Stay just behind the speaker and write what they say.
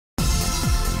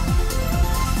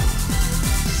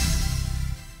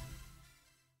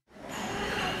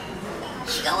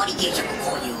定食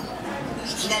購入。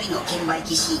いきなりの券売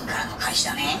機シーンからの開始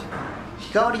だね。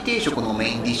日替わり定食のメ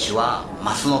インディッシュは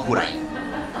鱒のフライ。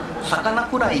魚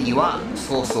フライには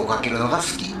ソースをかけるのが好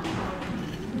き。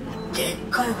でっ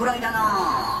かいフライだ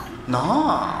なな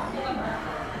あ、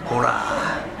ほら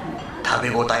食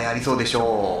べ応えありそうでし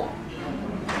ょ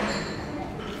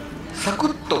う。サク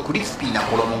ッとクリスピーな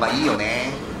衣がいいよ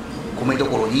ね。米ど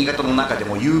ころ新潟の中で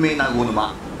も有名な魚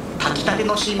沼、炊きたて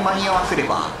の新米に合わせれ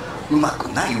ばうまく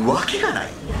ないわけがない。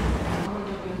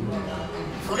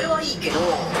それはいいけど、こ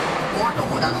こはど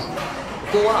こなの？こ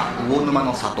こは魚沼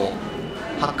の里、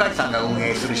八海山が運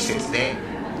営する施設で、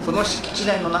その敷地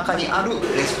内の中にある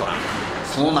レストラン、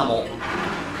その名も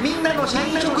みんなの社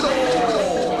員食堂。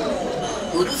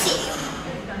うるせえよ、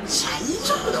社員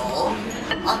食堂？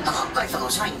あんた八海山の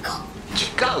社員か？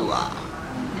違うわ、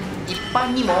一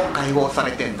般にも開放さ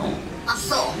れてんの。あ、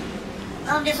そう。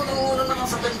なんでその魚沼の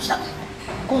里に来たの？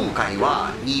今回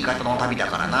は新潟の旅だ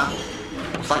からな。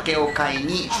お酒を買い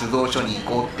に酒造所に行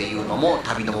こうっていうのも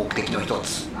旅の目的の一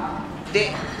つ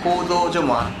で、醸造所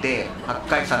もあって八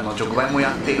海山の直売も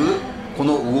やってるこ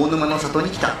の魚沼の里に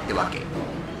来たってわけ。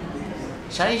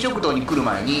社員食堂に来る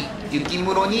前に雪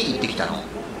室に行ってきたの。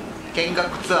見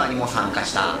学ツアーにも参加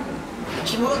した。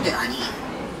雪室って何？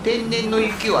天然の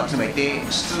雪を集めて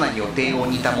室内を低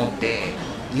温に保って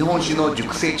日本酒の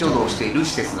熟成貯蔵している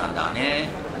施設なんだね。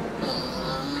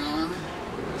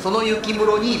その雪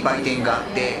室に売店があっ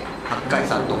て、八海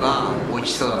山とか美味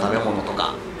しそうな食べ物と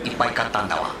かいっぱい買ったん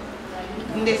だわ。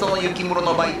でその雪室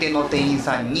の売店の店員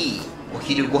さんにお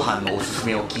昼ご飯のおすす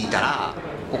めを聞いたら、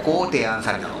ここを提案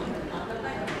されたの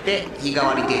で、日替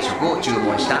わり定食を注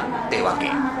文したってわ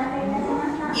け。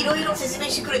いろいろ説明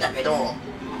してくれたけど、お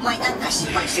前なんか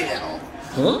心配してるや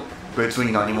ろ？別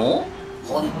に何も。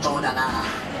本当だな。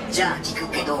じゃあ聞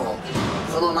くけど、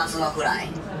その鱒のフライ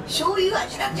醤油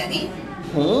味なんじゃね？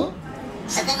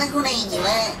魚フライに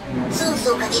はソー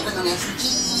スをかけるのが好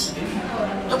き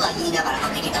とか言いながらか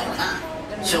けてたよな、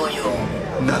醤油を。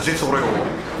なぜそれを？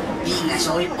瓶が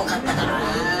醤油っぽかったから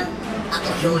な。あ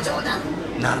と表情だ。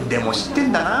何でも知って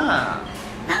んだな。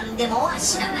何でもは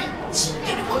知らない。知っ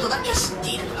てることだけ知って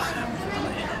いる。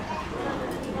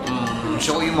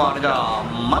醤油もあれだ、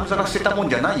まんざら捨てたもん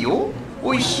じゃないよ。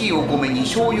美味しいお米に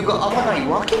醤油が合わない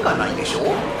わけがないでしょ。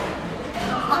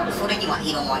まあそれには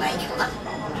異論はないけどな。